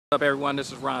What's up, everyone?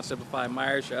 This is Ron Simplified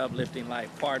Myers, your uplifting life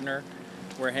partner.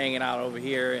 We're hanging out over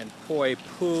here in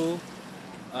Poipu.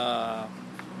 Uh,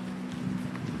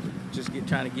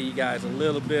 trying to give you guys a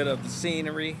little bit of the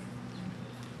scenery.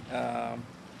 Um,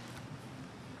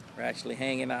 we're actually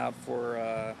hanging out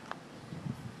for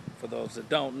those that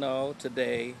don't know,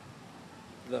 today,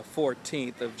 the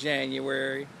 14th of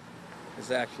January,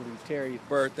 is actually Terry's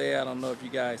birthday. I don't know if you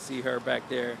guys see her back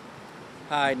there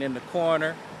hiding in the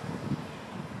corner.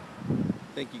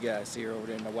 I think you guys see her over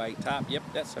there in the white top. Yep,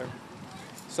 that's her.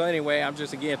 So anyway, I'm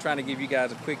just again trying to give you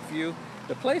guys a quick view.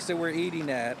 The place that we're eating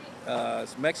at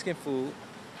is Mexican food.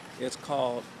 It's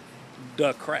called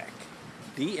Da Crack.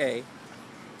 D-A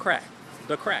Crack.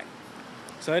 Da Crack.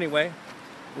 So anyway,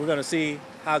 we're gonna see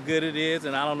how good it is,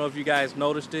 and I don't know if you guys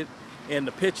noticed it in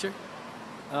the picture.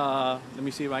 Let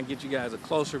me see if I can get you guys a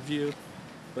closer view.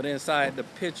 But inside the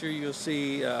picture, you'll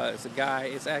see it's a guy.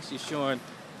 It's actually showing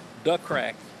Da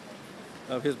Crack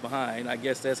of his behind. I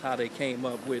guess that's how they came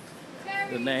up with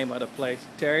the name of the place.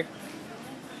 Terry,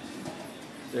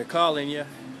 they're calling you,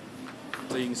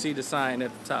 so you can see the sign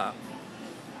at the top.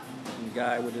 And the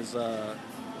guy with his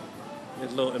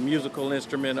little musical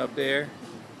instrument up there.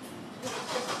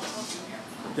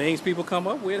 Things people come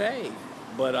up with, hey.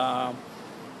 But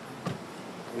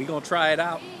we're gonna try it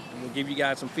out. We'll give you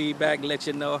guys some feedback and let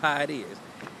you know how it is.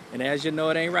 And as you know,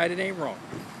 it ain't right, it ain't wrong.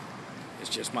 It's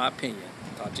just my opinion.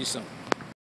 Talk to you soon.